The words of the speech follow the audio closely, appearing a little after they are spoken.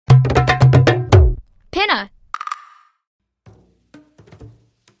Pinna!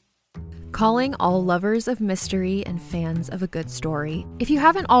 Calling all lovers of mystery and fans of a good story. If you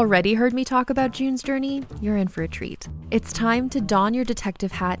haven't already heard me talk about June's Journey, you're in for a treat. It's time to don your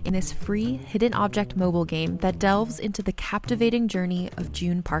detective hat in this free hidden object mobile game that delves into the captivating journey of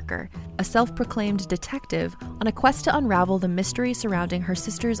June Parker, a self-proclaimed detective on a quest to unravel the mystery surrounding her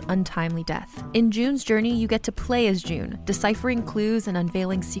sister's untimely death. In June's Journey, you get to play as June, deciphering clues and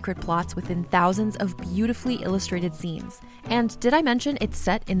unveiling secret plots within thousands of beautifully illustrated scenes. And did I mention it's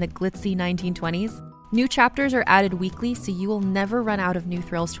set in the glitzy 1920s? New chapters are added weekly, so you will never run out of new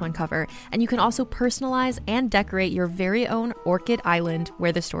thrills to uncover, and you can also personalize and decorate your very own Orchid Island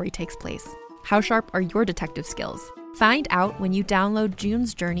where the story takes place. How sharp are your detective skills? Find out when you download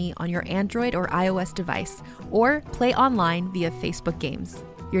June's Journey on your Android or iOS device, or play online via Facebook Games.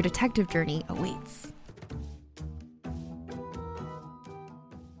 Your detective journey awaits.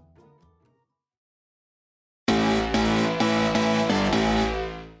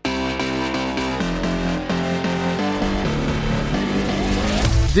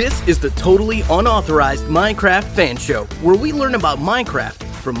 This is the Totally Unauthorized Minecraft Fan Show, where we learn about Minecraft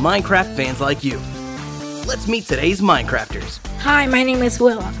from Minecraft fans like you. Let's meet today's Minecrafters. Hi, my name is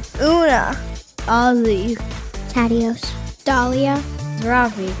Will. Una. Ozzy. Tadios. Dahlia.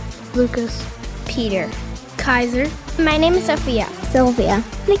 Ravi. Lucas. Peter. Kaiser. My name is Sophia. Sylvia.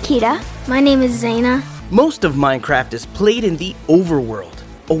 Nikita. My name is Zaina. Most of Minecraft is played in the overworld,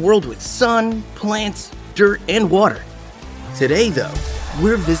 a world with sun, plants, dirt, and water. Today, though,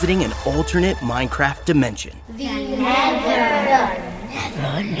 we're visiting an alternate Minecraft dimension. The Nether.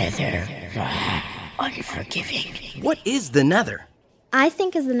 The Nether. Unforgiving. What is the Nether? I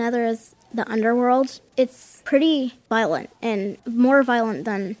think of the Nether as the underworld. It's pretty violent and more violent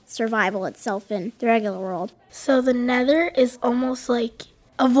than survival itself in the regular world. So the Nether is almost like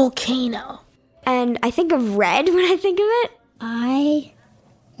a volcano. And I think of red when I think of it.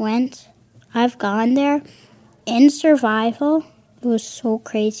 I've gone there in survival. It was so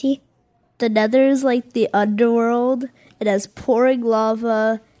crazy. The Nether is like the underworld. It has pouring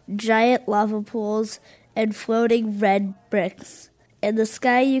lava, giant lava pools, and floating red bricks. In the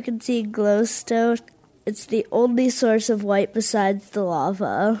sky you can see glowstone. It's the only source of light besides the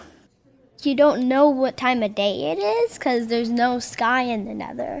lava. You don't know what time of day it is because there's no sky in the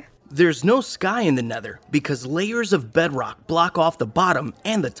Nether. There's no sky in the Nether because layers of bedrock block off the bottom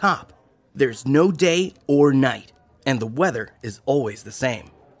and the top. There's no day or night, and the weather is always the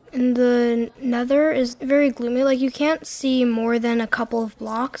same. And the Nether is very gloomy. Like, you can't see more than a couple of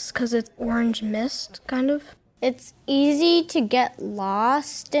blocks because it's orange mist, kind of. It's easy to get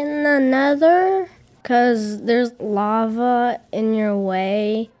lost in the Nether because there's lava in your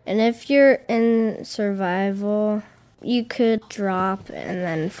way. And if you're in survival, you could drop and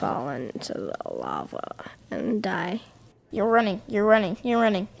then fall into the lava and die. You're running.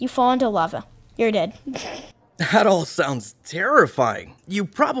 You fall into lava. You're dead. That all sounds terrifying. You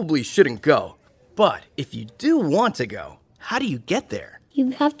probably shouldn't go. But if you do want to go, how do you get there?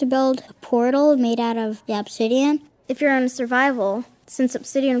 You have to build a portal made out of the obsidian. If you're on survival, since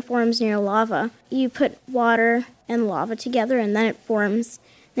obsidian forms near lava, you put water and lava together and then it forms.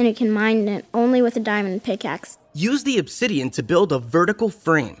 Then you can mine it only with a diamond pickaxe. Use the obsidian to build a vertical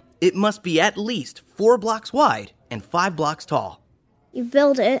frame. It must be at least 4 blocks wide and 5 blocks tall. You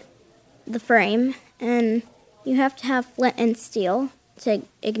build it, the frame, and you have to have flint and steel to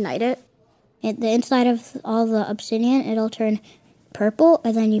ignite it. At the inside of all the obsidian, it'll turn purple,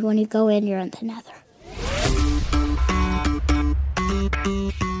 and then when you go in, you're in the Nether.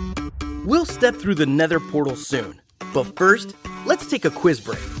 We'll step through the Nether portal soon. But first, let's take a quiz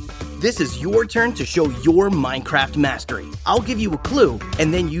break. This is your turn to show your Minecraft mastery. I'll give you a clue,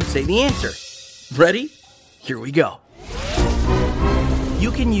 and then you say the answer. Ready? Here we go. You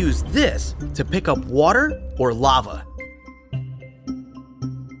can use this to pick up water or lava.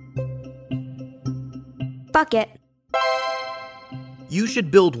 Bucket. You should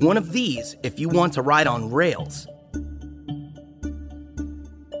build one of these if you want to ride on rails.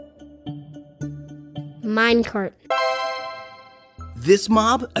 Minecart. This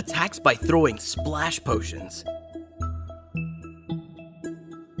mob attacks by throwing splash potions.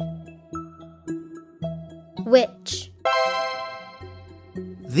 Witch.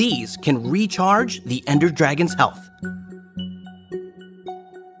 These can recharge the Ender Dragon's health.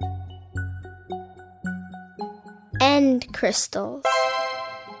 End crystals.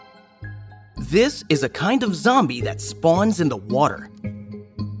 This is a kind of zombie that spawns in the water.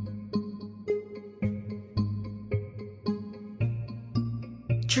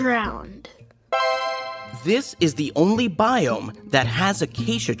 Drowned. This is the only biome that has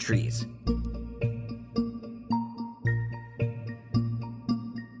acacia trees.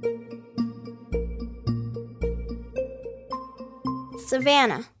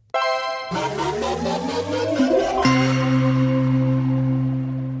 Savannah.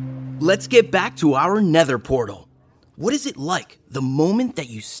 Let's get back to our Nether portal. What is it like the moment that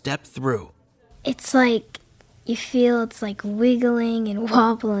you step through? It's like you feel it's like wiggling and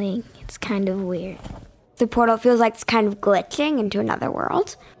wobbling. It's kind of weird. The portal feels like it's kind of glitching into another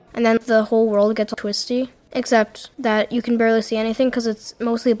world. And then the whole world gets twisty, except that you can barely see anything because it's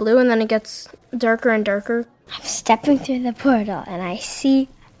mostly blue, and then it gets darker and darker. I'm stepping through the portal, and I see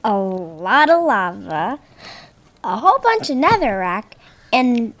a lot of lava, a whole bunch of netherrack,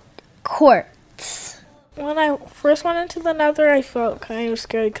 and quartz. When I first went into the Nether, I felt kind of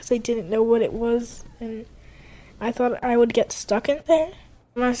scared because I didn't know what it was, and I thought I would get stuck in there.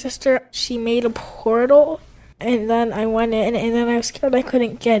 My sister, she made a portal, and then I went in, and then I was scared I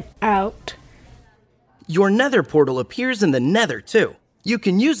couldn't get out. Your Nether portal appears in the Nether, too. You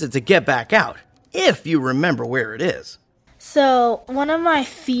can use it to get back out, if you remember where it is. So, one of my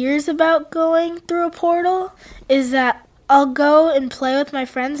fears about going through a portal is that I'll go and play with my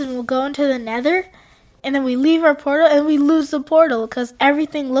friends and we'll go into the Nether, and then we leave our portal and we lose the portal because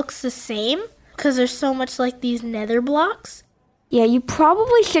everything looks the same because there's so much like these Nether blocks. Yeah, you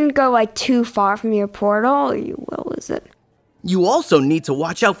probably shouldn't go too far from your portal, or you will lose it. You also need to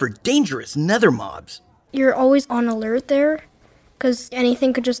watch out for dangerous Nether mobs. You're always on alert there because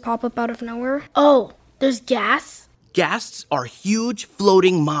anything could just pop up out of nowhere. Oh, there's gas? Ghasts are huge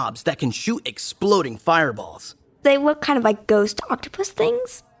floating mobs that can shoot exploding fireballs. They look kind of like ghost octopus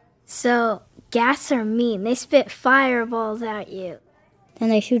things. So, gas are mean. They spit fireballs at you. Then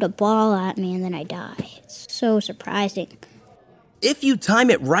they shoot a ball at me and then I die. It's so surprising. If you time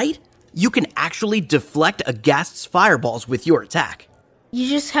it right, you can actually deflect a ghast's fireballs with your attack. You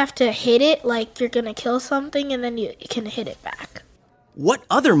just have to hit it like you're gonna kill something and then you can hit it back. What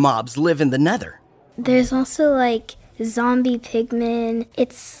other mobs live in the Nether? There's also zombie pigmen.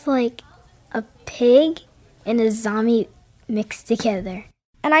 It's like a pig and a zombie mixed together.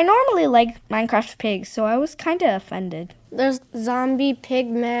 And I normally like Minecraft pigs, so I was kind of offended. There's zombie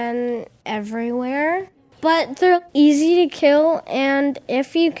pigmen everywhere, but they're easy to kill, and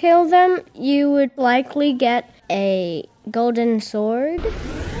if you kill them, you would likely get a golden sword.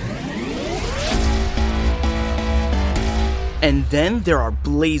 And then there are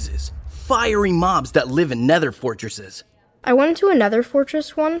blazes, fiery mobs that live in Nether fortresses. I went into a Nether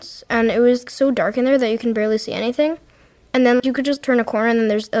fortress once, and it was so dark in there that you can barely see anything. And then you could just turn a corner, and then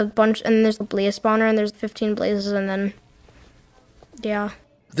there's a bunch, and then there's a blaze spawner, and there's 15 blazes, and then, yeah.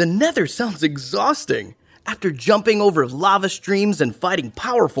 The Nether sounds exhausting. After jumping over lava streams and fighting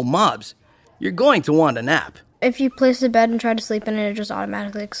powerful mobs, you're going to want a nap. If you place a bed and try to sleep in it, it just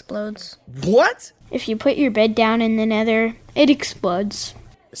automatically explodes. What? If you put your bed down in the Nether, it explodes.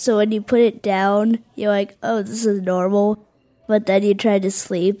 So when you put it down, you're like, oh, this is normal. But then you try to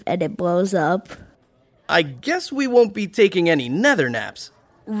sleep and it blows up. I guess we won't be taking any Nether naps.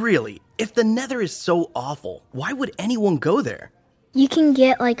 Really, if the Nether is so awful, why would anyone go there? You can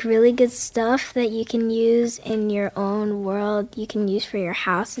get really good stuff that you can use in your own world. You can use for your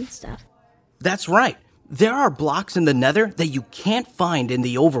house and stuff. That's right. There are blocks in the Nether that you can't find in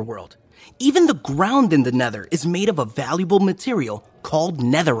the overworld. Even the ground in the Nether is made of a valuable material called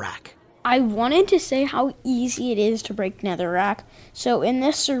netherrack. I wanted to say how easy it is to break netherrack. So in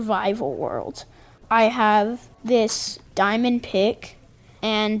this survival world, I have this diamond pick,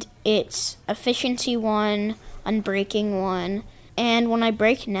 and it's efficiency 1, unbreaking 1, and when I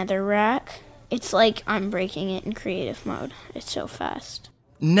break netherrack, it's like I'm breaking it in creative mode. It's so fast.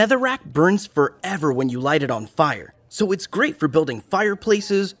 Netherrack burns forever when you light it on fire, so it's great for building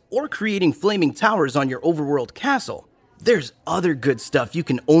fireplaces or creating flaming towers on your overworld castle. There's other good stuff you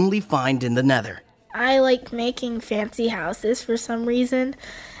can only find in the Nether. I like making fancy houses for some reason,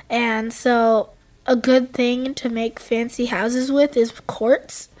 and so a good thing to make fancy houses with is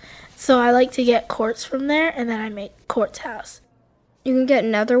quartz. So I like to get quartz from there, and then I make quartz house. You can get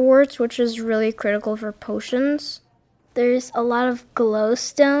nether warts, which is really critical for potions. There's a lot of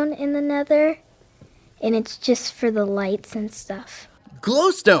glowstone in the Nether, and it's just for the lights and stuff.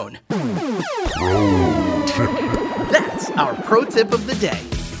 Glowstone! That's our pro tip of the day.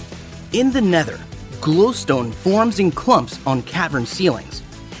 In the Nether, glowstone forms in clumps on cavern ceilings.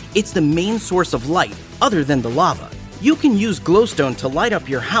 It's the main source of light other than the lava. You can use glowstone to light up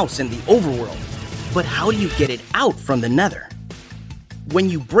your house in the overworld. But how do you get it out from the Nether? When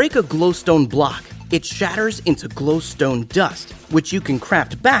you break a glowstone block, it shatters into glowstone dust, which you can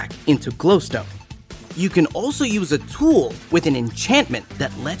craft back into glowstone. You can also use a tool with an enchantment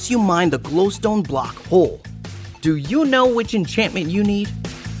that lets you mine the glowstone block whole. Do you know which enchantment you need?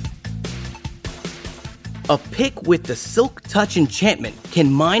 A pick with the Silk Touch enchantment can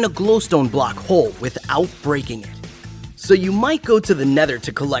mine a glowstone block whole without breaking it. So you might go to the Nether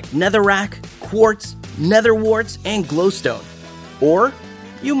to collect netherrack, quartz, nether warts, and glowstone. Or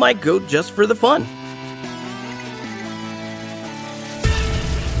you might go just for the fun.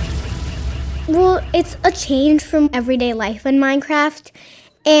 Well, it's a change from everyday life in Minecraft,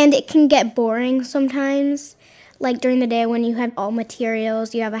 and it can get boring sometimes. Like during the day when you have all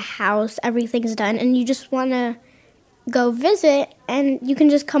materials, you have a house, everything's done, and you just want to go visit, and you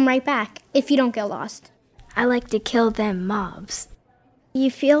can just come right back if you don't get lost. I like to kill them mobs. I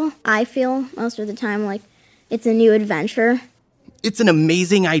feel most of the time like it's a new adventure. It's an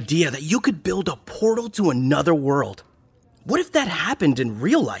amazing idea that you could build a portal to another world. What if that happened in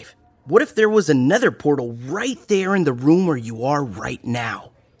real life? What if there was a Nether portal right there in the room where you are right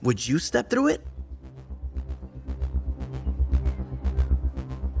now? Would you step through it?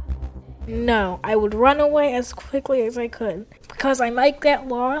 No, I would run away as quickly as I could because I might get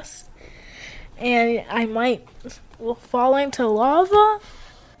lost and I might fall into lava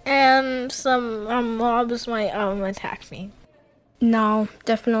and some mobs might attack me. No,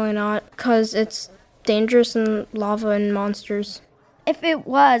 definitely not, because it's dangerous in lava and monsters. If it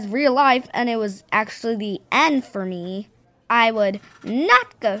was real life and it was actually the end for me, I would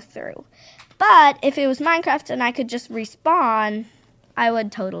not go through. But if it was Minecraft and I could just respawn, I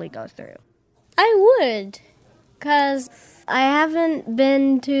would totally go through. I would, because I haven't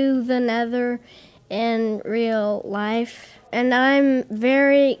been to the Nether in real life, and I'm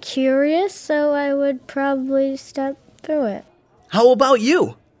very curious, so I would probably step through it. How about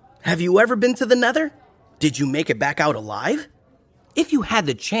you? Have you ever been to the Nether? Did you make it back out alive? If you had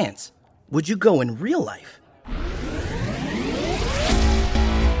the chance, would you go in real life?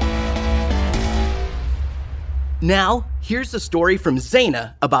 Now, here's a story from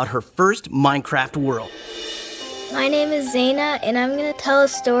Zaina about her first Minecraft world. My name is Zaina, and I'm going to tell a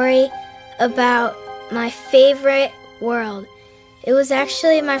story about my favorite world. It was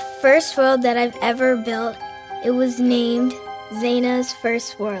actually my first world that I've ever built. It was named Zaina's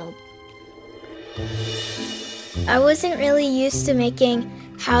First World. I wasn't really used to making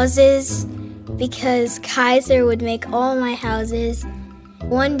houses because Kaiser would make all my houses.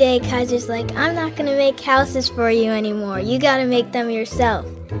 One day, Kaiser's like, I'm not going to make houses for you anymore. You got to make them yourself.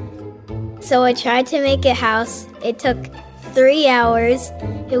 So I tried to make a house. It took 3 hours.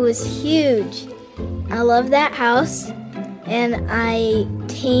 It was huge. I love that house. And I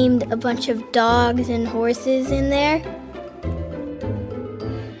tamed a bunch of dogs and horses in there.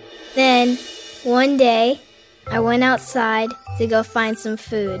 Then, one day, I went outside to go find some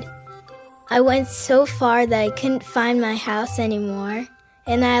food. I went so far that I couldn't find my house anymore.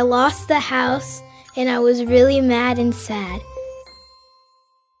 And I lost the house, and I was really mad and sad.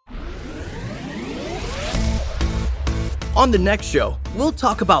 On the next show, we'll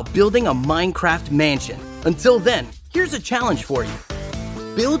talk about building a Minecraft mansion. Until then, here's a challenge for you.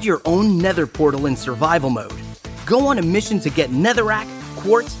 Build your own Nether portal in survival mode. Go on a mission to get netherrack,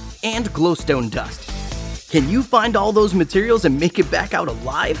 quartz, and glowstone dust. Can you find all those materials and make it back out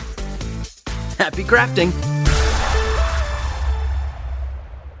alive? Happy crafting!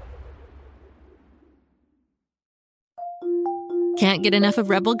 Can't get enough of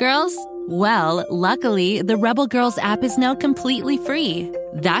Rebel Girls? Well, luckily, the Rebel Girls app is now completely free.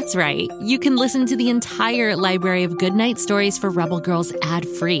 That's right. You can listen to the entire library of goodnight stories for Rebel Girls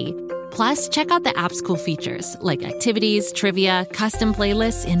ad-free. Plus, check out the app's cool features like activities, trivia, custom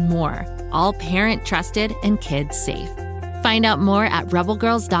playlists, and more. All parent-trusted and kids-safe. Find out more at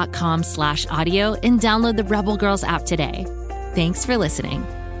rebelgirls.com/audio and download the Rebel Girls app today. Thanks for listening.